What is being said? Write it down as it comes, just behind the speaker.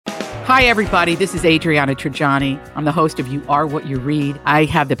Hi, everybody. This is Adriana Trajani. I'm the host of You Are What You Read. I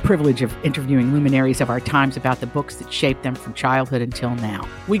have the privilege of interviewing luminaries of our times about the books that shaped them from childhood until now.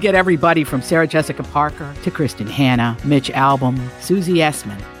 We get everybody from Sarah Jessica Parker to Kristen Hanna, Mitch Albom, Susie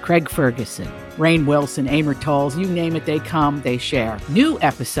Essman, Craig Ferguson, Rainn Wilson, Amor Tolls, you name it, they come, they share. New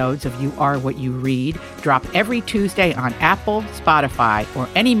episodes of You Are What You Read drop every Tuesday on Apple, Spotify, or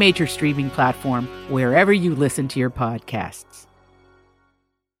any major streaming platform wherever you listen to your podcasts.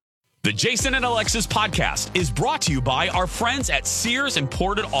 The Jason and Alexis podcast is brought to you by our friends at Sears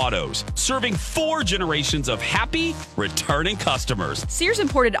Imported Autos, serving 4 generations of happy, returning customers. Sears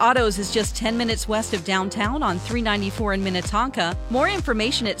Imported Autos is just 10 minutes west of downtown on 394 in Minnetonka. More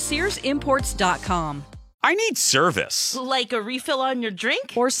information at SearsImports.com. I need service. Like a refill on your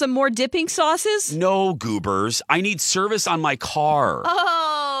drink? Or some more dipping sauces? No, goobers. I need service on my car.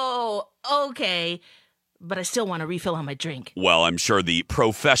 Oh, okay. But I still want a refill on my drink. Well, I'm sure the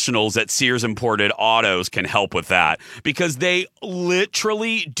professionals at Sears Imported Autos can help with that because they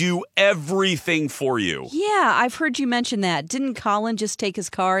literally do everything for you. Yeah, I've heard you mention that. Didn't Colin just take his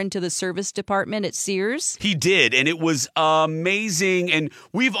car into the service department at Sears? He did, and it was amazing. And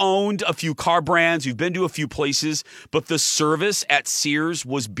we've owned a few car brands. We've been to a few places, but the service at Sears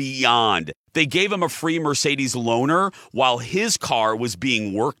was beyond. They gave him a free Mercedes loaner while his car was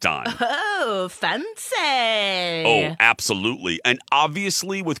being worked on. Oh, fancy. Oh, absolutely. And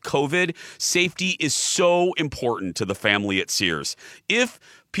obviously with COVID, safety is so important to the family at Sears. If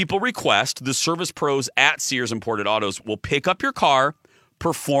people request, the service pros at Sears Imported Autos will pick up your car,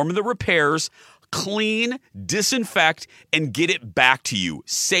 perform the repairs, clean, disinfect, and get it back to you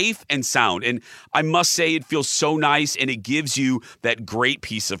safe and sound. And I must say, it feels so nice, and it gives you that great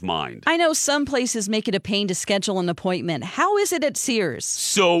peace of mind. I know some places make it a pain to schedule an appointment. How is it at Sears?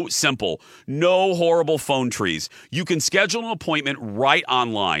 So simple. No horrible phone trees. You can schedule an appointment right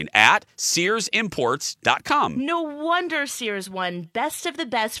online at SearsImports.com. No wonder Sears won Best of the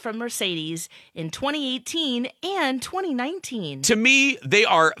Best from Mercedes in 2018 and 2019. To me, they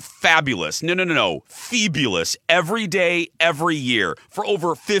are fabulous. No. Fabulous. Every day, every year. For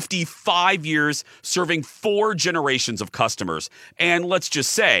over 55 years, serving 4 generations of customers. And let's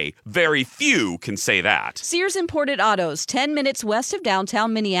just say, very few can say that. Sears Imported Autos, 10 minutes west of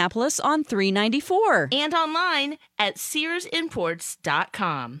downtown Minneapolis on 394. And online at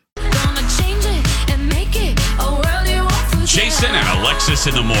SearsImports.com. Jason and Alexis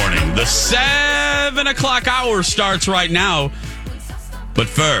in the morning. The 7 o'clock hour starts right now. But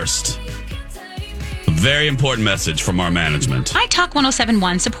first, a very important message from our management. My Talk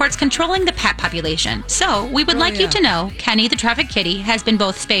 1071 supports controlling the pet population. So we would like you to know Kenny the Traffic Kitty has been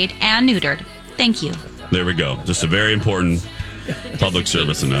both spayed and neutered. Thank you. There we go. Just a very important public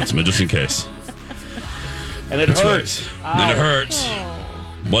service announcement, just in case. And it hurts. Right. And it hurts.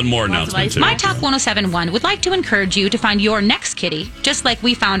 One more announcement, too. My Talk 1071 would like to encourage you to find your next kitty, just like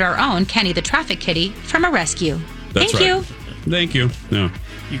we found our own Kenny the Traffic Kitty from a rescue. That's Thank right. you. Thank you. No.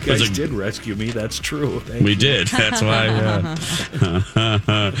 You guys did rescue me. That's true. We did. That's why. Oh,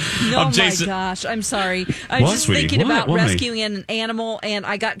 my gosh. I'm sorry. I was just thinking about rescuing an animal, and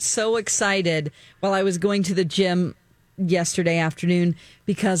I got so excited while I was going to the gym yesterday afternoon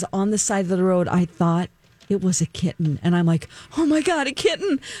because on the side of the road, I thought it was a kitten. And I'm like, oh, my God, a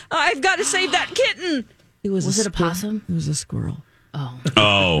kitten. I've got to save that kitten. Was it a possum? It was a squirrel.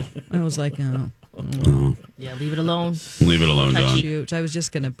 Oh. I was like, oh. Yeah, leave it alone. Leave it alone, Don. Shoot, I was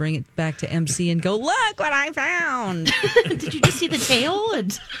just going to bring it back to MC and go, look what I found. Did you just see the tail?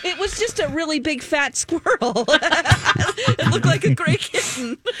 It was just a really big fat squirrel. It looked like a gray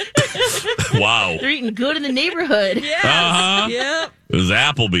kitten. Wow. They're eating good in the neighborhood. Yes. Uh-huh. Yep. It was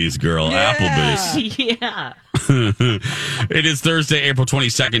Applebee's, girl. Yeah. Applebee's. Yeah. It is Thursday, April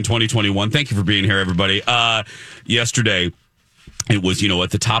 22nd, 2021. Thank you for being here, everybody. Yesterday, it was,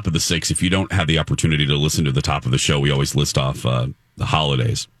 at the top of the 6. If you don't have the opportunity to listen to the top of the show, we always list off the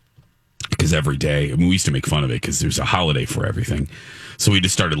holidays. Because every day, we used to make fun of it because there's a holiday for everything. So we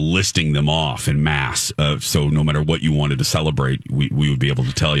just started listing them off in mass. So no matter what you wanted to celebrate, we would be able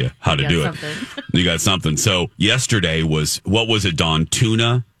to tell you how to do it. You got something. So yesterday was, what was it, Dawn?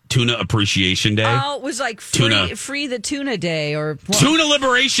 Tuna Appreciation Day? Oh, it was like free the tuna day or Tuna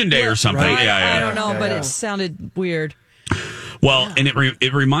Liberation Day or something. Right? Yeah. I don't know, but it sounded weird. Well, and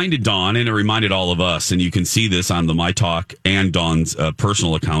it reminded Dawn, and it reminded all of us, and you can see this on the My Talk and Dawn's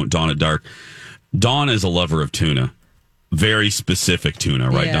personal account, Dawn at Dark. Dawn is a lover of tuna. Very specific tuna,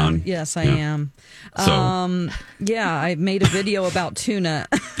 right, Dawn? Yes, I am. So, I made a video about tuna.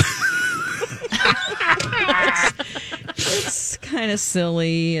 It's kind of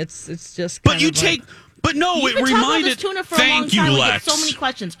silly. It's just. But you take But no, You've it been talking about reminded. this tuna for Thank a long you, time. We Lex. get so many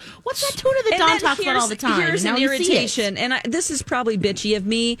questions. What's that tuna that And Don then talks about all the time? Here's Now an you see it. irritation, and this is probably bitchy of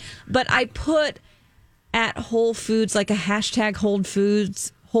me, but I put at Whole Foods like a hashtag Whole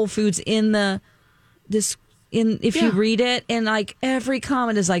Foods in if you read it, and like every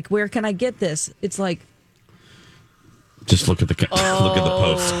comment is like, where can I get this? It's like, just look at the post.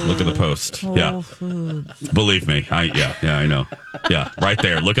 Look at the post. Whole Foods. Believe me, I know. Yeah, right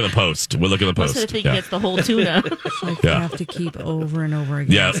there. Look at the post. We'll look at the post. Most of the thing gets the whole tuna. Like, I have to keep over and over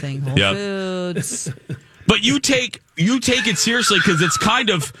again saying Whole Foods. But you take it seriously because it's kind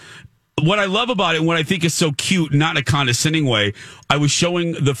of what I love about it and what I think is so cute, not in a condescending way. I was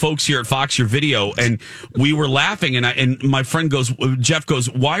showing the folks here at Fox your video and we were laughing and my friend Jeff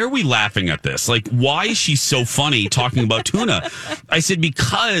goes, why are we laughing at this? Like, why is she so funny talking about tuna? I said,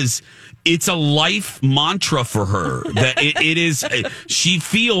 because it's a life mantra for her that it is. She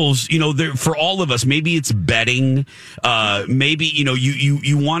feels, for all of us, maybe it's betting. Maybe,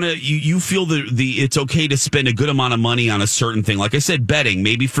 you want to, you feel it's okay to spend a good amount of money on a certain thing. Like I said, betting,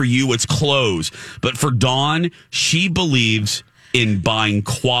 maybe for you it's clothes, but for Dawn, she believes in buying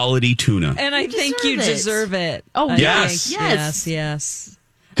quality tuna. And I think you deserve it. Oh, yes. Yes.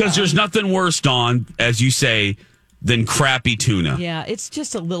 Because there's nothing worse, Dawn, as you say, than crappy tuna. Yeah, it's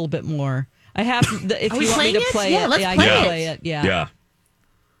just a little bit more. I have, if you want me to play it, it, let's I play can it. play it. Yeah. Yeah.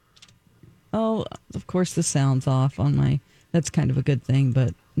 Oh, of course the sound's off on my, that's kind of a good thing,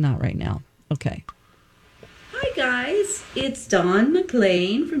 but not right now. Okay. Hi guys, it's Dawn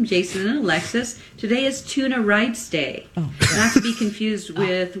McLean from Jason and Alexis. Today is Tuna Rights Day. Oh. Not to be confused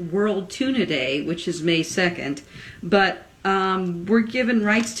with World Tuna Day, which is May 2nd. But we're given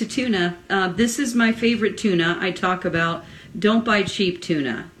rights to tuna. This is my favorite tuna. I talk about don't buy cheap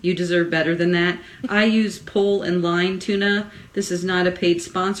tuna. You deserve better than that. I use pole and line tuna. This is not a paid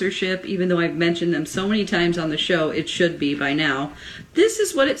sponsorship, even though I've mentioned them so many times on the show. It should be by now. This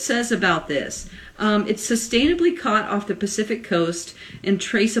is what it says about this. It's sustainably caught off the Pacific coast and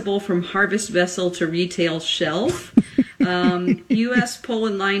traceable from harvest vessel to retail shelf. U.S. pole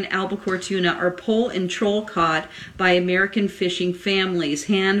and line albacore tuna are pole and troll caught by American fishing families.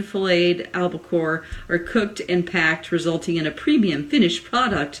 Hand-filleted albacore are cooked and packed, resulting in a premium finished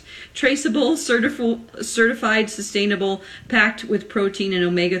product. Traceable, certified, sustainable, packed with protein and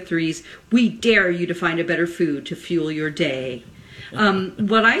omega-3s. We dare you to find a better food to fuel your day.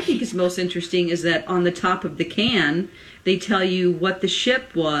 What I think is most interesting is that on the top of the can, they tell you what the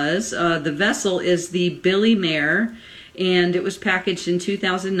ship was. The vessel is the Billy Mare, and it was packaged in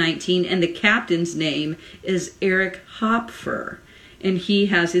 2019, and the captain's name is Eric Hopfer, and he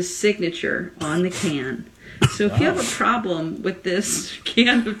has his signature on the can. So if you have a problem with this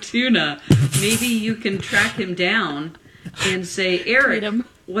can of tuna, maybe you can track him down and say, Eric,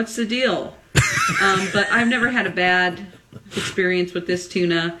 what's the deal? But I've never had a bad experience with this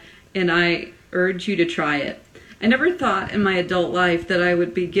tuna, and I urge you to try it. I never thought in my adult life that I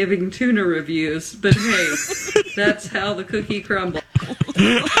would be giving tuna reviews, but hey, that's how the cookie crumbles.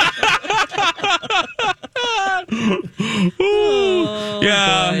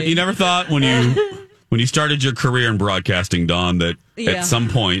 Yeah, you never thought when you started your career in broadcasting, Dawn, that at some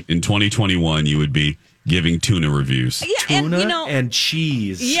point in 2021 you would be giving tuna reviews. Yeah, Tuna and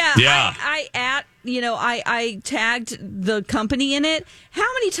cheese. Yeah. I tagged the company in it.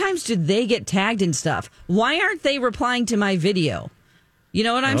 How many times did they get tagged in stuff? Why aren't they replying to my video? You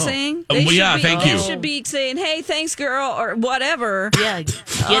know what I'm saying? Thank you. They should be saying, hey, thanks, girl, or whatever. Yeah,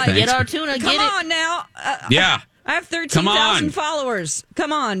 get our tuna. Come on now. Yeah. I have 13,000 followers.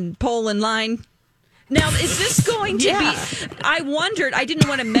 Come on, pole and line. Now, is this going to be... I wondered, I didn't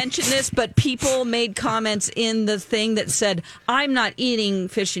want to mention this, but people made comments in the thing that said, I'm not eating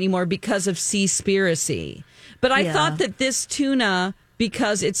fish anymore because of Seaspiracy. But I thought that this tuna,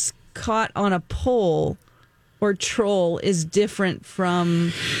 because it's caught on a pole or troll, is different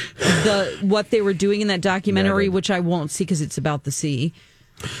from what they were doing in that documentary, which I won't see because it's about the sea.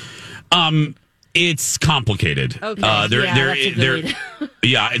 It's complicated. Okay.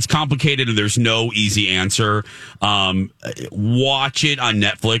 It's complicated and there's no easy answer. Watch it on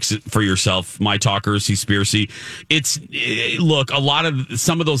Netflix for yourself. My Talker, Seaspiracy.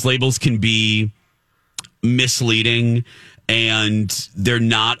 Some of those labels can be misleading and they're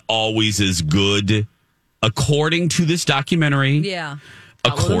not always as good according to this documentary. Yeah.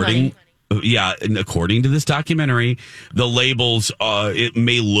 According to this documentary, the labels, it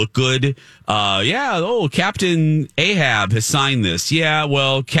may look good. Captain Ahab has signed this. Yeah,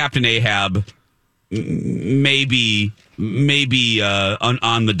 well, Captain Ahab maybe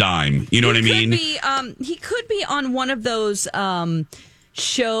on the dime. You know what I mean? He could be on one of those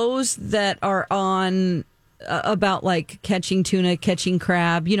shows that are on about like catching tuna, catching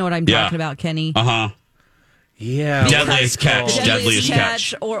crab. You know what I'm talking about, Kenny? Yeah, Deadliest Catch.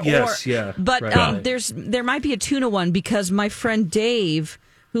 But there might be a tuna one because my friend Dave,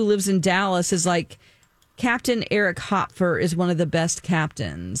 who lives in Dallas, is like, Captain Eric Hopfer is one of the best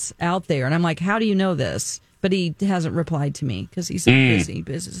captains out there, and I'm like, how do you know this? But he hasn't replied to me because he's a busy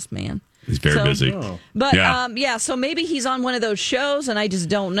businessman. He's very busy. But so maybe he's on one of those shows, and I just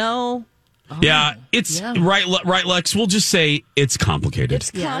don't know. Right, Lex. We'll just say it's complicated. It's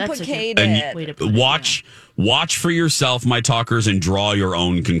complicated. And watch for yourself, my talkers, and draw your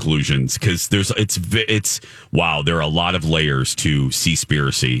own conclusions because there are a lot of layers to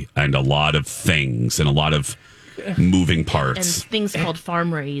Seaspiracy and a lot of things and a lot of moving parts and things called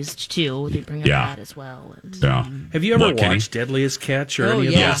farm raised too. They bring up that as well. Have you ever watched Deadliest Catch or any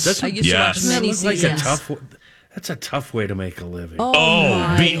of those? I used to watch many seasons. That's a tough way to make a living. Oh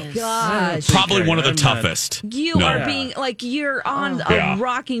my gosh. Probably one of the toughest. You are being like, you're on a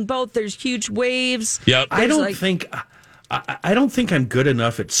rocking boat. There's huge waves. Yep. I don't think I'm good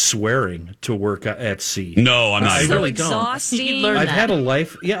enough at swearing to work at sea. No, I'm not. I really exhausting. don't. I've had a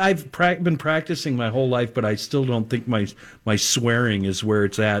life. Yeah, I've been practicing my whole life, but I still don't think my swearing is where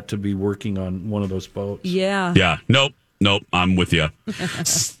it's at to be working on one of those boats. Yeah. Yeah. Nope, I'm with you.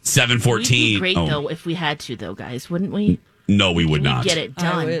 7:14. We'd be great though if we had to, though, guys, wouldn't we? No, we would not Get it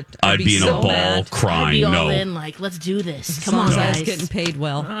done. I'd be in a ball crying. I'd be all in, like, let's do this. Come on, guys. I was getting paid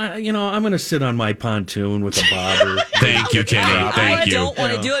well. I'm going to sit on my pontoon with a bobber. Thank you, Kenny. Thank you. I don't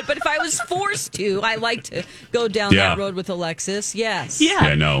want to do it, but if I was forced to, I like to go down that road with Alexis. Yes.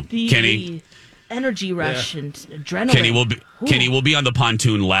 Yeah, no. Kenny. Energy rush and adrenaline. Kenny will be on the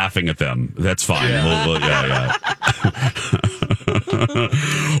pontoon laughing at them. That's fine. Yeah.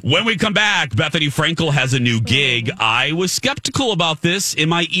 When we come back, Bethany Frankel has a new gig. I was skeptical about this.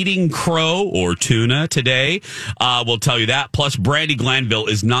 Am I eating crow or tuna today? We'll tell you that. Plus, Brandy Glanville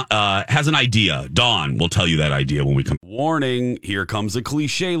has an idea. Dawn will tell you that idea when we come. Warning, here comes a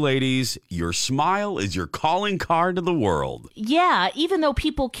cliche, ladies. Your smile is your calling card to the world. Yeah, even though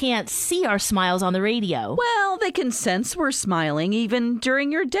people can't see our smiles on the radio. Well, they can sense we're smiling even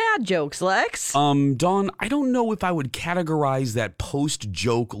during your dad jokes, Lex. Dawn, I don't know if I would categorize that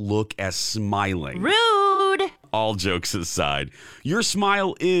post-joke look as smiling. Rude! All jokes aside, your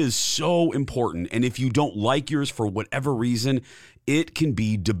smile is so important, and if you don't like yours for whatever reason, it can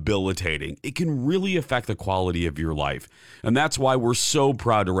be debilitating. It can really affect the quality of your life. And that's why we're so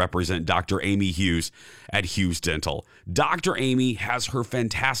proud to represent Dr. Amy Hughes at Hughes Dental. Dr. Amy has her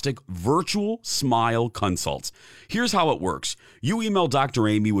fantastic virtual smile consults. Here's how it works. You email Dr.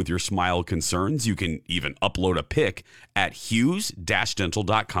 Amy with your smile concerns. You can even upload a pic at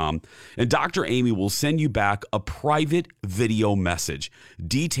hughes-dental.com, and Dr. Amy will send you back a private video message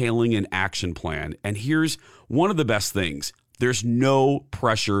detailing an action plan. And here's one of the best things. There's no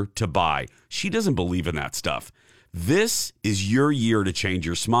pressure to buy. She doesn't believe in that stuff. This is your year to change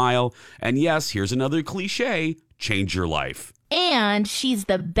your smile. And yes, here's another cliche, change your life. And she's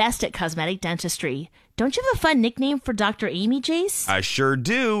the best at cosmetic dentistry. Don't you have a fun nickname for Dr. Amy, Jace? I sure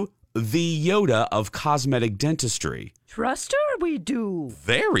do. The Yoda of cosmetic dentistry. Trust her, we do.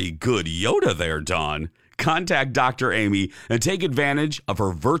 Very good Yoda there, Dawn. Contact Dr. Amy and take advantage of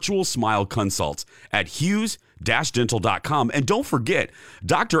her virtual smile consults at hughes-dental.com. And don't forget,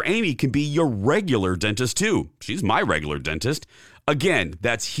 Dr. Amy can be your regular dentist too. She's my regular dentist. Again,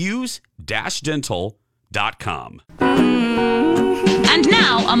 that's hughes-dental.com. And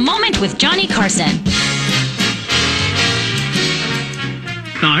now, a moment with Johnny Carson.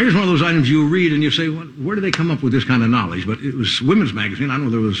 Now, here's one of those items you read and you say, where do they come up with this kind of knowledge? But it was Women's Magazine. I know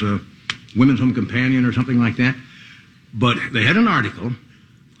there was Women's Home Companion or something like that. But they had an article,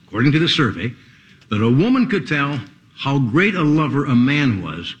 according to the survey, that a woman could tell how great a lover a man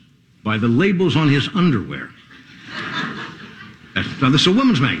was by the labels on his underwear. Now, this is a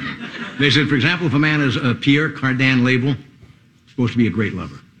Women's Magazine. They said, for example, if a man has a Pierre Cardin label, supposed to be a great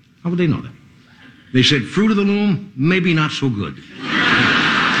lover. How would they know that? They said, Fruit of the Loom, maybe not so good.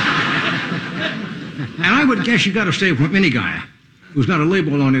 And I would guess you got to stay from any guy who's got a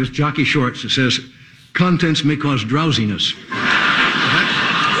label on his jockey shorts that says, contents may cause drowsiness. This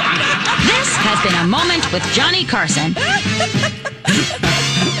has been a moment with Johnny Carson.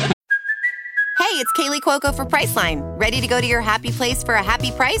 Hey, it's Kaylee Cuoco for Priceline. Ready to go to your happy place for a happy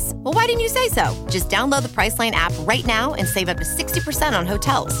price? Well, why didn't you say so? Just download the Priceline app right now and save up to 60% on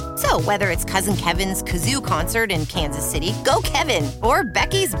hotels. So whether it's Cousin Kevin's Kazoo Concert in Kansas City, go Kevin, or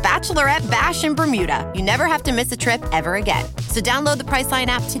Becky's Bachelorette Bash in Bermuda, you never have to miss a trip ever again. So download the Priceline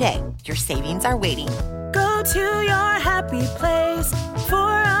app today. Your savings are waiting. Go Go to your happy place for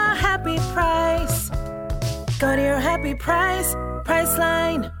a happy price. Go to your happy price,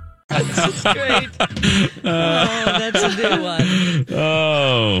 Priceline. This is great. Oh, that's a new one.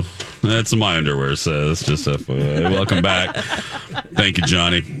 Oh, that's my underwear says. Just welcome back. Thank you,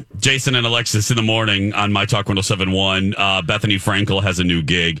 Johnny. Jason and Alexis in the morning on My Talk 107.1. Bethany Frankel has a new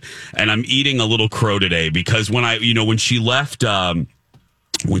gig, and I'm eating a little crow today because when she left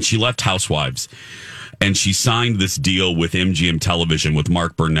Housewives, and she signed this deal with MGM Television with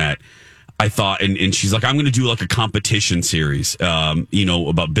Mark Burnett. I thought, and she's like, I'm going to do like a competition series,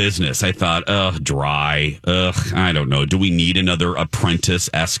 about business. I thought, dry. I don't know. Do we need another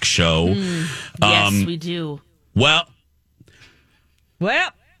Apprentice-esque show? Yes, we do. Well,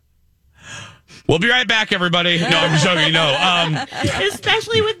 we'll be right back, everybody. No, I'm joking. No,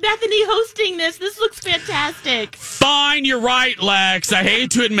 especially with Bethany hosting this. This looks fantastic. Fine, you're right, Lex. I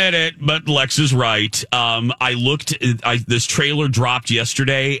hate to admit it, but Lex is right. This trailer dropped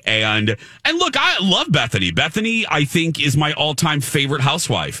yesterday, and look, I love Bethany. Bethany, I think, is my all-time favorite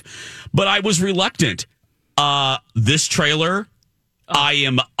housewife, but I was reluctant. This trailer, I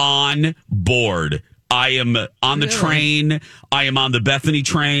am on board. I am on the train. I am on the Bethany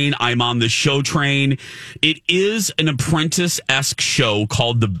train. I'm on the show train. It is an Apprentice-esque show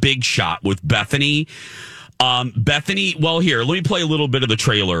called The Big Shot with Bethany. Bethany, well, here, let me play a little bit of the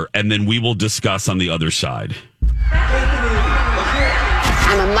trailer, and then we will discuss on the other side.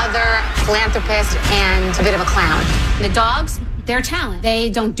 I'm a mother, philanthropist, and a bit of a clown. The dogs, they're talent. They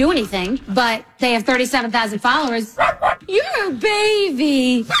don't do anything, but they have 37,000 followers. You're a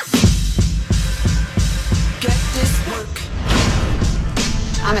baby.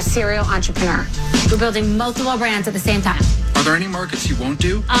 I'm a serial entrepreneur. We're building multiple brands at the same time. Are there any markets you won't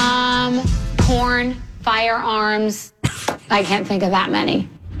do? Porn, firearms. I can't think of that many.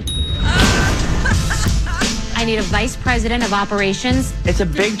 I need a vice president of operations. It's a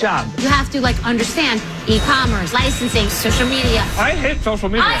big job. You have to understand e-commerce, licensing, social media. I hate social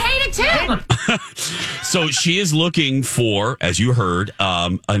media. I hate it too. So she is looking for, as you heard,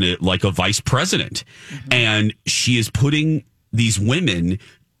 a vice president, and she is putting these women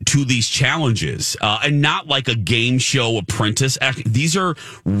to these challenges, and not like a game show apprentice. These are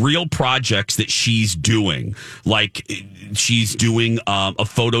real projects that she's doing. Like she's doing a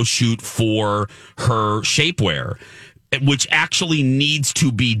photo shoot for her shapewear, which actually needs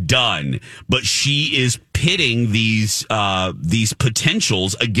to be done. But she is pitting these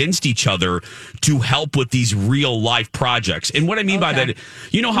potentials against each other to help with these real life projects. And what I mean by that,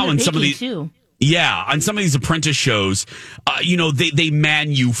 you know how in some of these. Yeah, on some of these apprentice shows, they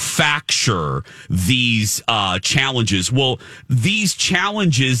manufacture these challenges. Well, these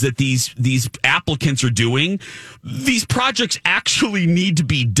challenges that these applicants are doing, these projects actually need to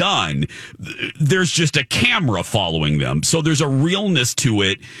be done. There's just a camera following them, so there's a realness to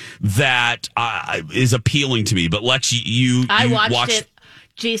it that is appealing to me. But Lex, you watched it.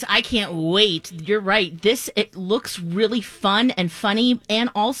 Jace, I can't wait. You're right. It looks really fun and funny. And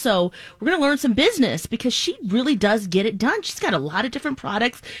also, we're going to learn some business because she really does get it done. She's got a lot of different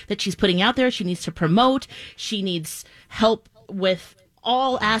products that she's putting out there. She needs to promote. She needs help with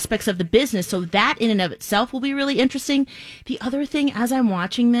all aspects of the business. So that in and of itself will be really interesting. The other thing, as I'm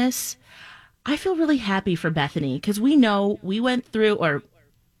watching this, I feel really happy for Bethany because we know we went through, or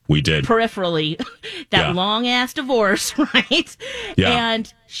we did peripherally, that long ass divorce, right? Yeah.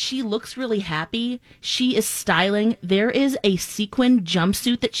 And she looks really happy. She is styling. There is a sequin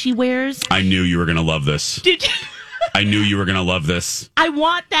jumpsuit that she wears. I knew you were going to love this. Did you? I knew you were going to love this. I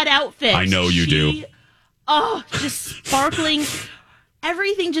want that outfit. I know you do. Oh, just sparkling.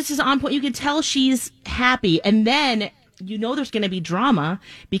 Everything just is on point. You can tell she's happy. And then, there's going to be drama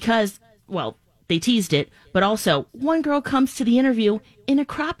because, well, they teased it, but also one girl comes to the interview in a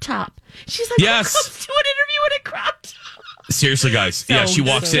crop top. She's like, yes. Who comes to an interview in a crop top? Seriously, guys. So yeah, she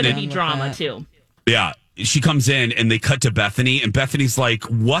walks in and be drama too. Yeah, she comes in and they cut to Bethany, and Bethany's like,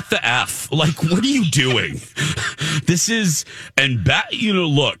 "What the f? Like, what are you doing? This is..." And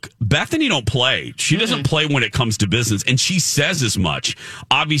look, Bethany don't play. She doesn't play when it comes to business, and she says as much.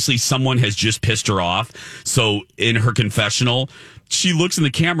 Obviously, someone has just pissed her off. So in her confessional, she looks in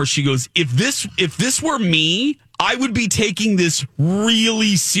the camera. She goes, "If this were me, I would be taking this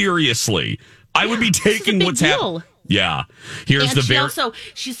really seriously. I would be taking what's happening." Yeah. Here's the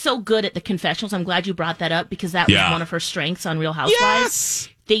she's so good at the confessionals. I'm glad you brought that up because that was one of her strengths on Real Housewives. Yes.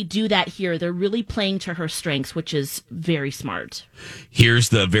 they do that here. They're really playing to her strengths, which is very smart. Here's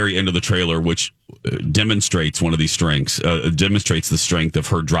the very end of the trailer, which demonstrates one of these strengths, demonstrates the strength of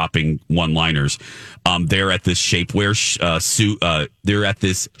her dropping one-liners. They're at this shapewear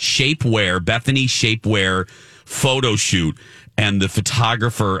Bethany shapewear photo shoot, and the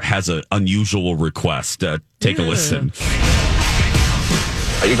photographer has an unusual request. Take a listen.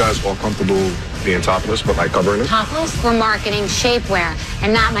 Are you guys all comfortable being topless, but like covering it? Topless? We're marketing shapewear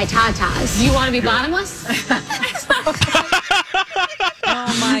and not my tatas. Do you want to be bottomless?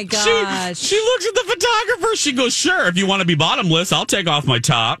 Oh my gosh. She looks at the photographer. She goes, sure, if you want to be bottomless, I'll take off my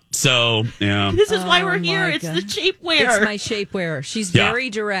top. So, yeah. This is why we're here. It's the shapewear. It's my shapewear. She's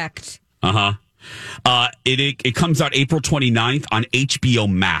very direct. It comes out April 29th on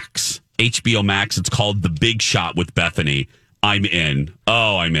HBO Max. HBO Max, it's called The Big Shot with Bethany. I'm in.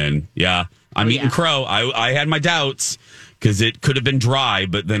 Oh, I'm in. Yeah. I'm eating crow. I had my doubts because it could have been dry,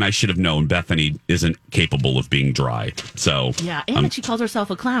 but then I should have known Bethany isn't capable of being dry. So yeah, and that she calls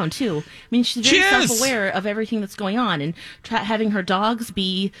herself a clown too. I mean, she's very self-aware of everything that's going on, and having her dogs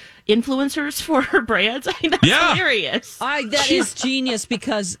be influencers for her brands. I mean, that's hilarious. That is genius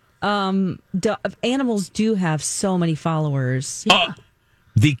because animals do have so many followers. Yeah.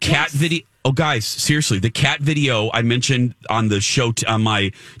 The cat video. Oh, guys, seriously, the cat video I mentioned on the show, on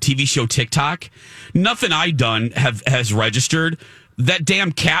my TV show TikTok, nothing I done has registered. That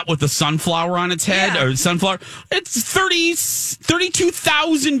damn cat with the sunflower on its head, or sunflower, it's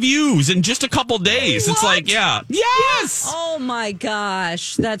 32,000 views in just a couple days. What? It's like, yes. Oh my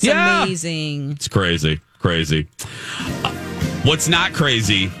gosh, that's amazing. It's crazy. What's not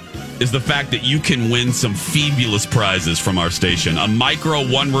crazy is the fact that you can win some fabulous prizes from our station. A micro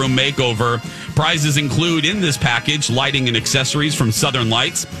one-room makeover. Prizes include in this package lighting and accessories from Southern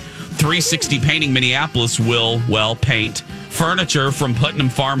Lights. 360 Painting Minneapolis will, paint. Furniture from Putnam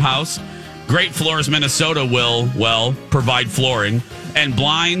Farmhouse. Great Floors Minnesota will, provide flooring. And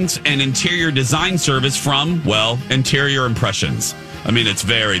blinds and interior design service from, Interior Impressions. I mean,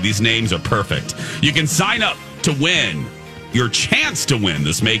 these names are perfect. You can sign up to win your chance to win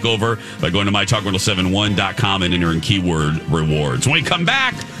this makeover by going to mytalk1071.com and entering keyword rewards. When we come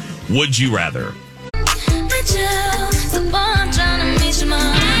back, would you rather?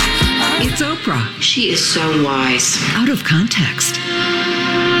 It's Oprah. She is so wise. Out of context.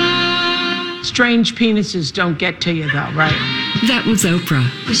 Strange penises don't get to you, though, right? That was Oprah.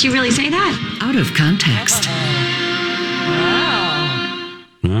 Did she really say that? Out of context.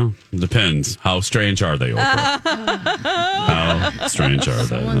 Well, it depends. How strange are they, Oprah? How strange are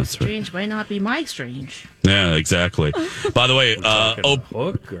they? Someone's strange might not be my strange. Yeah, exactly. By the way,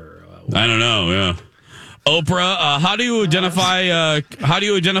 hook or I don't know. Yeah, Oprah. How do you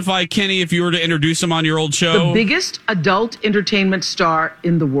identify Kenny if you were to introduce him on your old show? The biggest adult entertainment star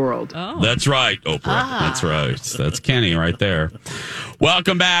in the world. Oh. That's right, Oprah. That's right. That's Kenny right there.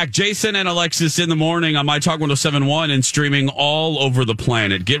 Welcome back. Jason and Alexis in the morning on My Talk 1071 and streaming all over the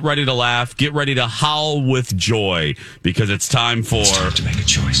planet. Get ready to laugh. Get ready to howl with joy because it's time for... It's time to make a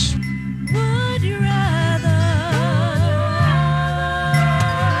choice. Would you rather?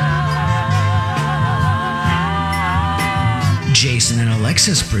 Jason and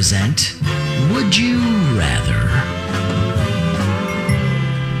Alexis present Would You Rather?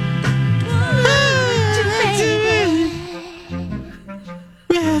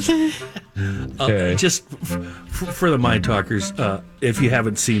 Just for the Mind Talkers, if you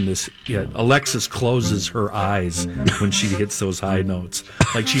haven't seen this yet, Alexis closes her eyes when she hits those high notes,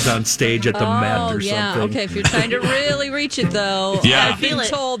 like she's on stage at the Met or something. Okay, if you're trying to really reach it, though, I've been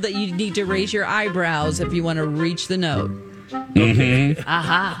told that you need to raise your eyebrows if you want to reach the note. Mm-hmm.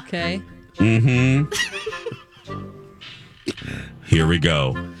 Aha. Okay. Mm-hmm. Here we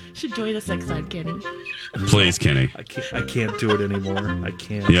go. Should join us next time, Kenny. Please, Kenny. I can't do it anymore. I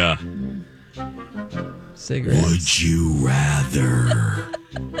can't. Yeah. Cigarettes. Would you rather?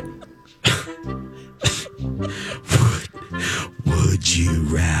 Would you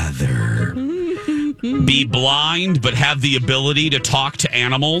rather be blind but have the ability to talk to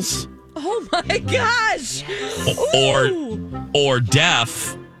animals? Oh my gosh! Or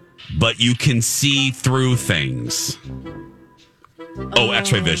deaf, but you can see through things. Oh,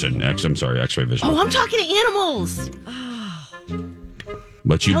 X-ray vision. I'm sorry, X-ray vision. Oh, I'm talking to animals.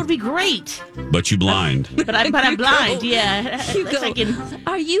 But you that would be great. But you blind. But I'm blind. Yeah.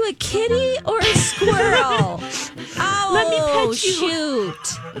 Are you a kitty or a squirrel? Oh, let me pet you.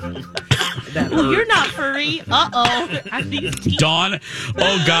 Shoot. Well, you're not furry. Uh-oh. Dawn,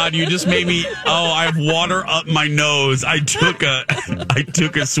 oh God, you just made me. Oh, I have water up my nose. I took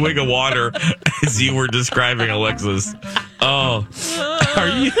a swig of water as you were describing, Alexis. Oh.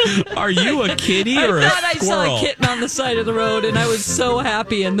 Are you a kitty or a I squirrel? saw a kitten on the side of the road, and I was so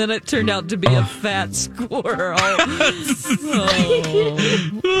happy, and then it turned out to be a fat squirrel.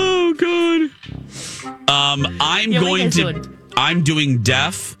 Oh, God. I'm doing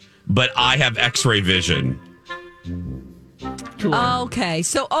deaf, but I have X-ray vision. Cool. Okay,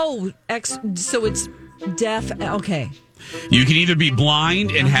 so so it's deaf. Okay. You can either be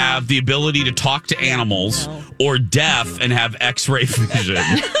blind and have the ability to talk to animals, or deaf and have X-ray vision.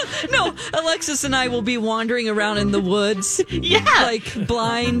 No, Alexis and I will be wandering around in the woods. Yeah. Like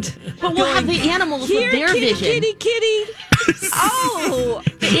blind. But we'll have the animals with their kitty, vision. Kitty. Oh.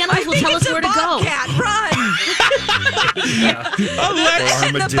 The animals will tell us where to go. Bobcat, run. Alexis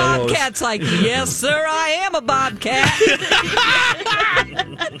and the bobcat's like, yes, sir, I am a bobcat.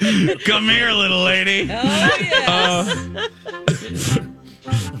 Come here, little lady.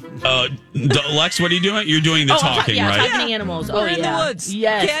 Oh, yes. Lex, what are you doing? You're doing the talking, right? Talking to animals. We're in the woods.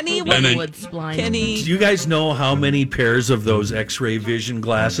 Yes. Kenny, in the woods, blind. Do you guys know how many pairs of those X-ray vision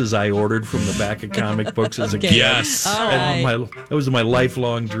glasses I ordered from the back of comic books as a kid? Yes. All right. That was my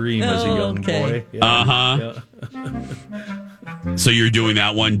lifelong dream as a young boy. Yeah. So you're doing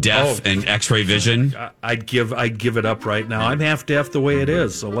that one, deaf and X-ray vision? I'd give it up right now. I'm half deaf the way it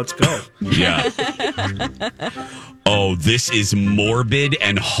is, so let's go. Yeah. Oh, this is morbid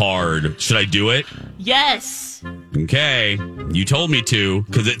and hard. Should I do it? Yes. Okay. You told me to,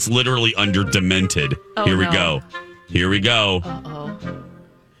 because it's literally under demented. Here we go. Uh-oh.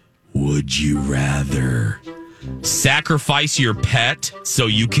 Would you rather sacrifice your pet so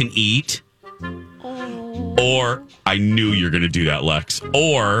you can eat? Or, I knew you were going to do that, Lex.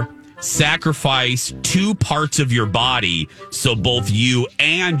 Or sacrifice 2 parts of your body so both you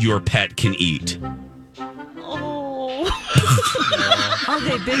and your pet can eat. Are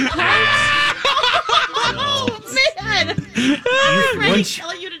they big parts? Oh, man. I'm ready to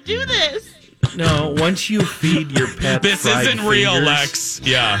tell you to do this. No, once you feed your pet This isn't real, Lex.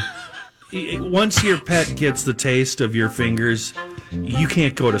 Yeah. Once your pet gets the taste of your fingers, you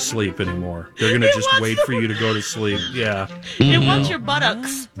can't go to sleep anymore. They're going to just wait for you to go to sleep. Yeah. It wants your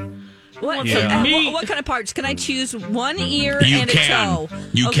buttocks. What kind of parts? Can I choose one ear and a toe?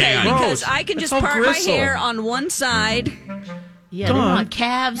 You can. Because I can just part my hair on one side. Yeah, they want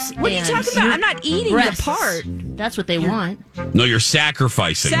calves. What are you talking about? I'm not eating the part. That's what they want. No, you're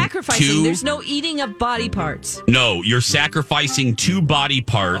sacrificing. There's no eating of body parts. No, you're sacrificing 2 body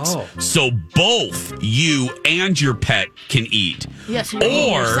parts so both you and your pet can eat. Yeah, so you're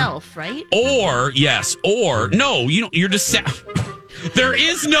eating yourself, right? Or no, you're just there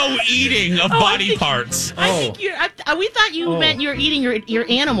is no eating of body parts. I think we thought you meant you're eating your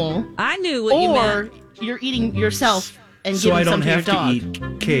animal. I knew what you meant. Or you're eating yourself. And so I don't have to eat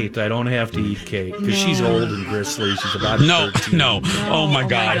Kate. I don't have to eat Kate because she's old and gristly. She's about 13. No. Oh my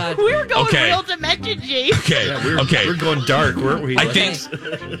God. We're going real demented, G. Okay. We're going dark, weren't we? I think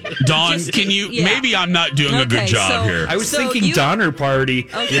Dawn, can you? Yeah. Maybe I'm not doing a good job here. I was thinking Donner Party.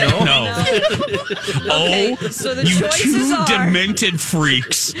 Okay. You know? No. So the you choices 2 are demented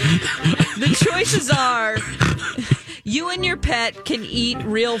freaks. The choices are. You and your pet can eat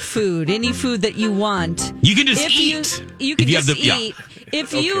real food, any food that you want. You can just eat. You can just eat.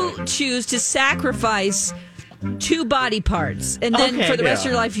 If you choose to sacrifice 2 body parts, and then for the rest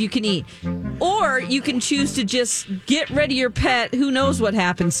of your life you can eat. Or you can choose to just get rid of your pet, who knows what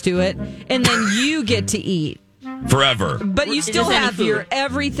happens to it, and then you get to eat. Forever. But you still have your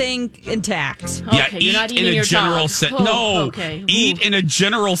everything intact. Yeah, Okay, eat you're not in eating a your general dog. sense. Oh, No, okay. Eat in a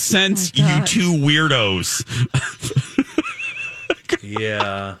general sense, you 2 weirdos.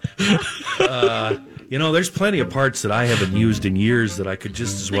 Yeah. There's plenty of parts that I haven't used in years that I could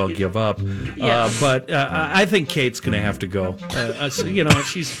just as well give up. But I think Kate's going to have to go.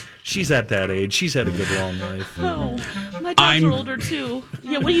 She's at that age. She's had a good long life. Oh, my dogs are older too.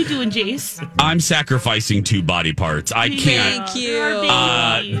 Yeah, what are you doing, Jace? I'm sacrificing 2 body parts. I can't. Thank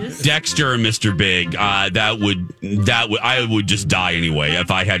you. Dexter and Mr. Big. I would just die anyway if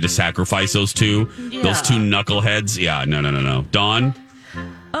I had to sacrifice those 2. Yeah. Those 2 knuckleheads. Yeah, no. Dawn.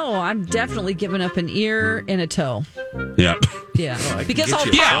 Oh, I'm definitely giving up an ear and a toe. Yeah. Yeah, because I'll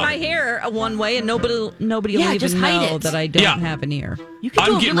part my hair one way, and nobody will even know that I don't have an ear. You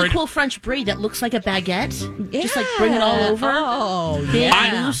can do a really cool French braid that looks like a baguette. Yeah. Just like bring it all over. Oh,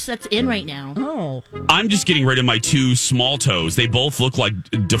 yeah. Loose, that's in right now. Oh. I'm just getting rid of my 2 small toes. They both look like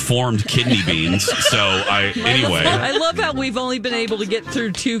deformed kidney beans. Anyway. I love how we've only been able to get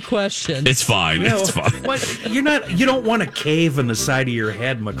through 2 questions. It's fine. It's fine. You don't want a cave in the side of your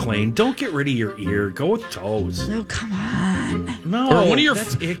head, McLean. Don't get rid of your ear. Go with toes. Oh, come on. No. Or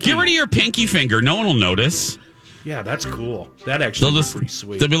get rid of your pinky finger. No one will notice. Yeah, that's cool. That actually is pretty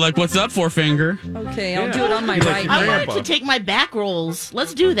sweet. They'll be like, "What's up, Four Finger?" Okay, I'll do it on my right. I wanted to take my back rolls.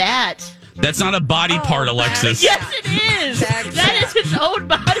 Let's do that. That's not a body part, Alexis. Yes, it is. That is its own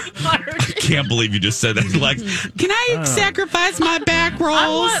body part. I can't believe you just said that. Lex, can I sacrifice my back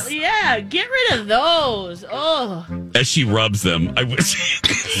rolls? Get rid of those. Oh. As she rubs them, I wish.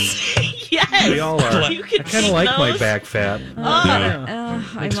 Yes. We all are. You I can kind of see like those. my back fat.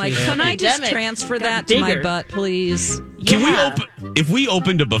 I'm like, can I just transfer that to my butt, please? Can we open? If we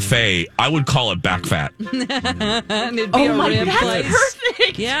opened a buffet, I would call it back fat. And it'd be a rib place.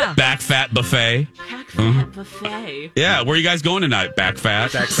 Perfect. Yeah. Back fat buffet. Back fat buffet. Yeah, where are you guys going tonight? Back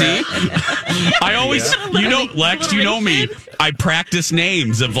fat. See? I always, Lex, you know me. I practice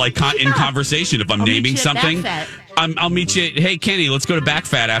names of in conversation. If I'm naming something, I'll meet you. Hey, Kenny, let's go to Back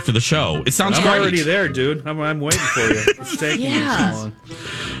Fat after the show. It sounds great. I'm already there, dude. I'm waiting for you. It's taking me so long.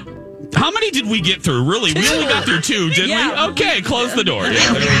 How many did we get through? Really? We only got through 2, didn't we? Okay, close the door.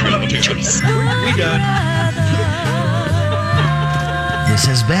 Yeah, we done. This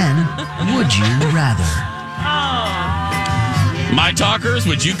has been Would You Rather. My talkers,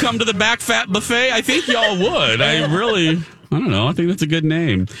 would you come to the Back Fat Buffet? I think y'all would. I don't know. I think that's a good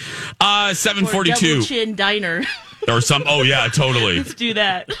name. 742. Double Chin Diner. Or some. Oh, yeah, totally. Let's do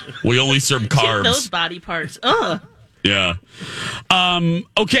that. We only serve carbs. Those body parts. Ugh. Yeah.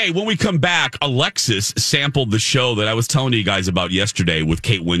 Okay, when we come back, Alexis sampled the show that I was telling you guys about yesterday with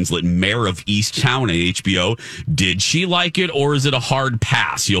Kate Winslet, Mayor of Easttown on HBO. Did she like it, or is it a hard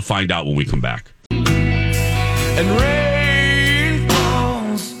pass? You'll find out when we come back. And rain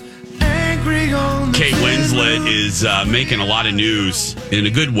falls angry on Kate Winslet is making a lot of news in a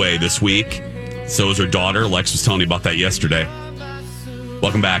good way this week. So is her daughter. Lex was telling me about that yesterday.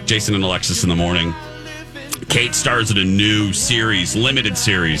 Welcome back. Jason and Alexis in the morning. Kate stars in a new series, limited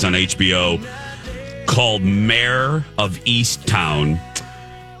series on HBO called Mayor of Easttown.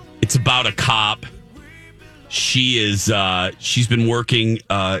 It's about a cop. She's been working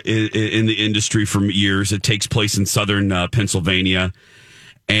in the industry for years. It takes place in southern Pennsylvania.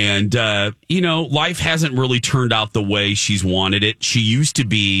 And, life hasn't really turned out the way she's wanted it. She used to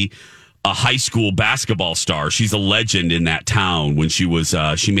be a high school basketball star. She's a legend in that town. When she was,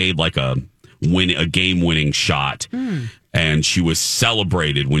 she made like a game-winning shot, and she was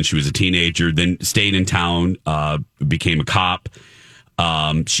celebrated when she was a teenager. Then stayed in town, became a cop.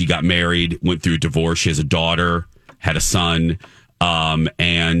 She got married, went through a divorce. She has a daughter, had a son, and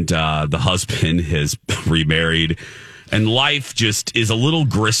the husband has remarried. And life just is a little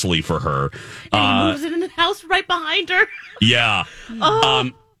gristly for her. And he moves in the house right behind her. Yeah.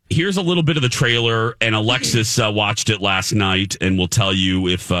 Here's a little bit of the trailer, and Alexis watched it last night and will tell you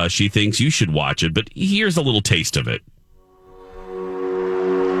if she thinks you should watch it. But here's a little taste of it.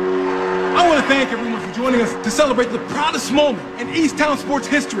 I want to thank everyone for joining us to celebrate the proudest moment in Easttown sports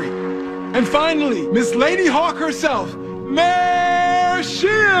history. And finally, Miss Lady Hawk herself, Mayor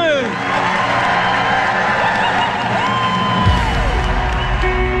Sheehan!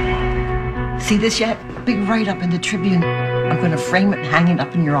 See this yet? Big write-up in the Tribune. I'm going to frame it and hang it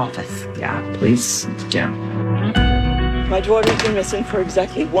up in your office. Yeah, please, Jim. My daughter's been missing for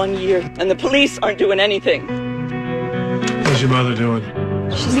exactly 1 year, and the police aren't doing anything. How's your mother doing?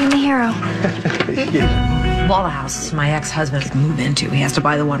 She's being the hero. Of all the houses my ex-husband can move into, he has to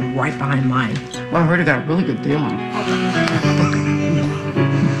buy the one right behind mine. Well, I heard he got a really good deal on it.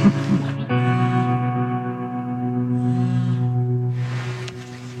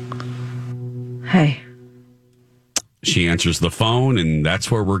 Hey. She answers the phone, and that's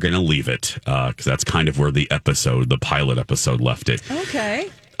where we're going to leave it, because that's kind of where the pilot episode left it. Okay.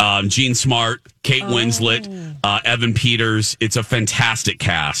 Gene Smart, Kate Winslet, Evan Peters. It's a fantastic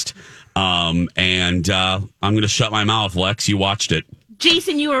cast. And I'm going to shut my mouth. Lex, you watched it.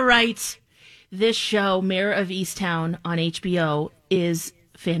 Jason, you were right. This show, Mayor of Easttown on HBO, is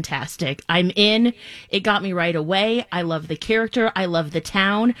fantastic. I'm in. It got me right away. I love the character. I love the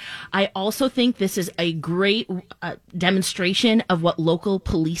town. I also think this is a great demonstration of what local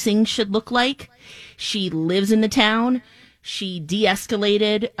policing should look like. She lives in the town. She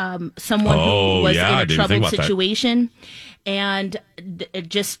de-escalated someone who was in a troubled situation. And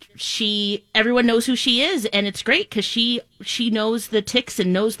everyone knows who she is, and it's great because she knows the ticks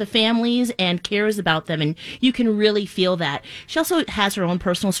and knows the families and cares about them, and you can really feel that. She also has her own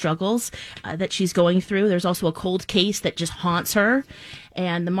personal struggles that she's going through. There's also a cold case that just haunts her,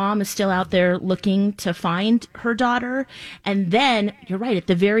 and the mom is still out there looking to find her daughter. And then, you're right, at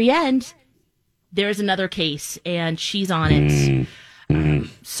the very end, there's another case, and she's on it.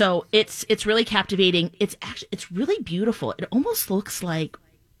 So it's really captivating. It's really beautiful. It almost looks like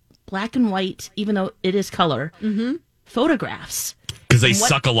black and white, even though it is color, photographs. Because they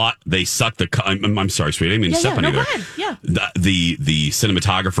suck a lot. They suck the. I'm sorry, sweetie. I didn't mean to step on you there. Go ahead. Yeah. The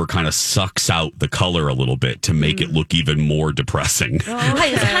cinematographer kind of sucks out the color a little bit to make it look even more depressing.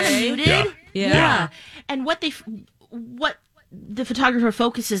 Right, it's kind of muted. Yeah. And what the photographer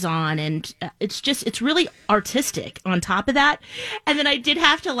focuses on, and it's really artistic on top of that. And then I did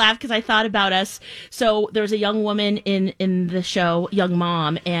have to laugh because I thought about us. So there's a young woman in the show, young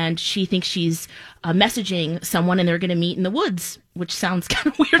mom, and she thinks she's messaging someone, and they're going to meet in the woods, which sounds kind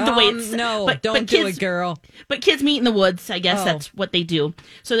of weird the way it's. No, but don't do it, girl. But kids meet in the woods. I guess that's what they do.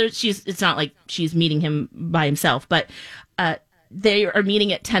 So it's not like she's meeting him by himself, but they are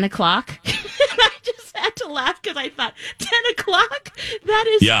meeting at 10 o'clock. I just had to laugh because I thought 10 o'clock. That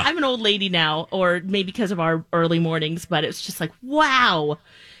is. Yeah. I'm an old lady now, or maybe because of our early mornings, but it's just like, wow.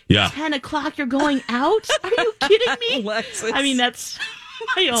 Yeah. 10 o'clock, you're going out? Are you kidding me? Alexis. I mean, that's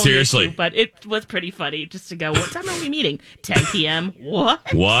my own Seriously. issue, but it was pretty funny just to go, what time are we meeting? 10 p.m. What?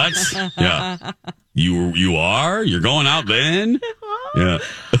 Yeah. You are? You're going out then? Yeah.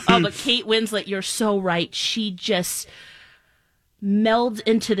 But Kate Winslet, you're so right. She just melds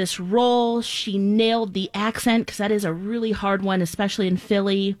into this role. She nailed the accent, because that is a really hard one, especially in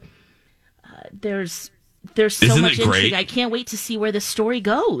Philly. There's so much intrigue. I can't wait to see where this story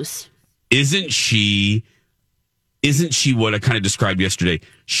goes. Isn't she what I kind of described yesterday?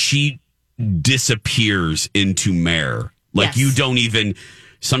 She disappears into Mare. Like, you don't even.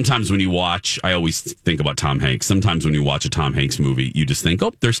 Sometimes when you watch, I always think about Tom Hanks. Sometimes when you watch a Tom Hanks movie, you just think,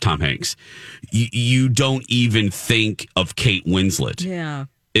 oh, there's Tom Hanks. You don't even think of Kate Winslet. Yeah.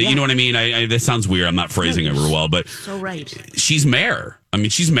 You know what I mean? This sounds weird. I'm not phrasing it real well, but so right. She's Mare. I mean,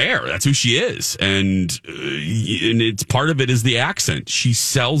 she's Mare. That's who she is, and it's part of it is the accent. She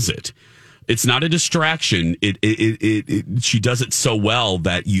sells it. It's not a distraction. She does it so well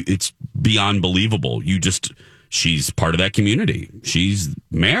that it's beyond believable. She's part of that community. She's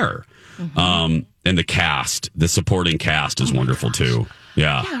Mare. And the cast, the supporting cast is wonderful too.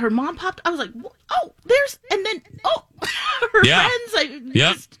 Yeah. Yeah, her mom popped. I was like, oh, there's, and then, her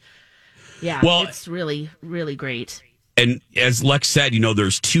friends. Well, it's really, really great. And as Lex said,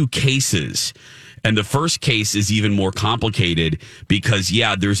 there's two cases. And the first case is even more complicated because,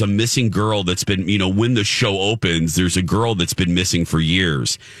 there's a missing girl that's been, when the show opens, there's a girl that's been missing for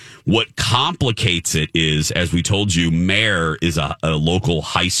years. What complicates it is, as we told you, Mare is a local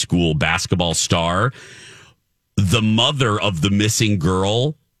high school basketball star. The mother of the missing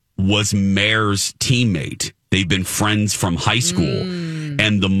girl was Mare's teammate. They've been friends from high school.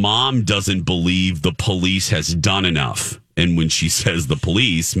 And the mom doesn't believe the police has done enough. And when she says the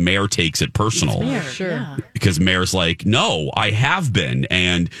police, Mare takes it personal. Sure. Because Mare's like, no, I have been.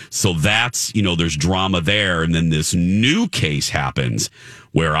 And so that's, there's drama there. And then this new case happens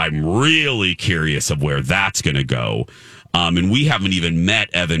where I'm really curious of where that's going to go. And we haven't even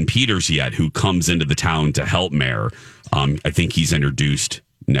met Evan Peters yet, who comes into the town to help Mare. I think he's introduced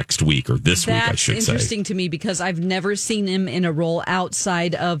next week or this week, I should say. That's interesting to me because I've never seen him in a role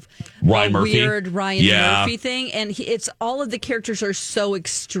outside of Ryan Murphy. Weird Ryan Murphy thing. And it's all of the characters are so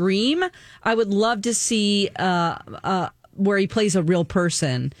extreme. I would love to see where he plays a real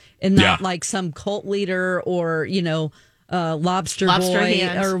person and not like some cult leader or, Lobster Boy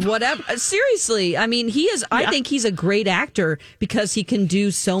hands. or whatever. Seriously, I mean, he is. I think he's a great actor because he can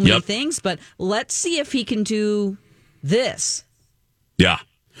do so many things. But let's see if he can do this. Yeah.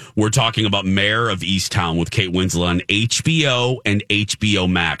 We're talking about Mare of Easttown with Kate Winslet on HBO and HBO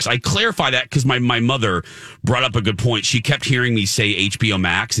Max. I clarify that because my mother brought up a good point. She kept hearing me say HBO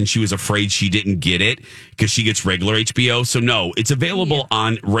Max, and she was afraid she didn't get it because she gets regular HBO. So, no, it's available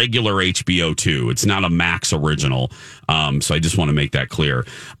on regular HBO, too. It's not a Max original. So I just want to make that clear.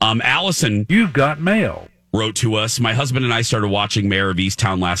 Allison. You've got mail. Wrote to us. My husband and I started watching Mare of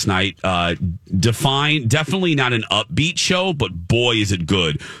Easttown last night. Definitely not an upbeat show, but boy, is it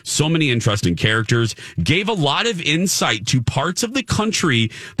good. So many interesting characters. Gave a lot of insight to parts of the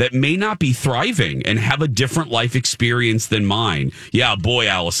country that may not be thriving and have a different life experience than mine. Yeah, boy,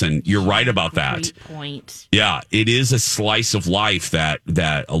 Allison, you're right about that. Great point. Yeah, it is a slice of life that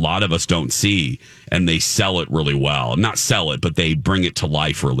a lot of us don't see, and they sell it really well. Not sell it, but they bring it to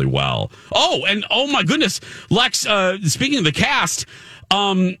life really well. Oh, and oh my goodness. Lex, speaking of the cast,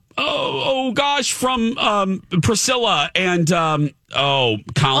 from Priscilla and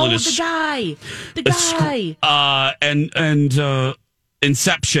Colin is the guy, and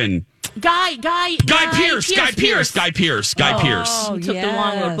Inception. Guy Pearce. Oh, Took the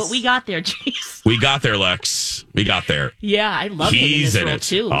long road, but we got there. Jeez, we got there, Lex. We got there. Yeah, I love him in this role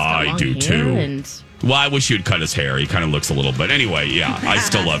too. I do too. And Well, I wish you'd cut his hair. He kind of looks a little bit. Anyway, yeah, I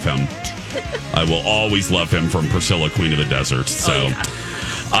still love him. I will always love him from Priscilla, Queen of the Desert. So,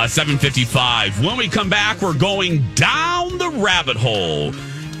 7:55. When we come back, we're going down the rabbit hole.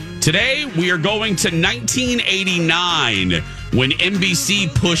 Today, we are going to 1989 when NBC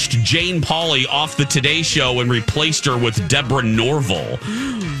pushed Jane Pauley off the Today Show and replaced her with Deborah Norville.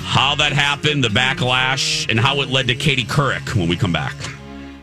 How that happened, the backlash, and how it led to Katie Couric when we come back.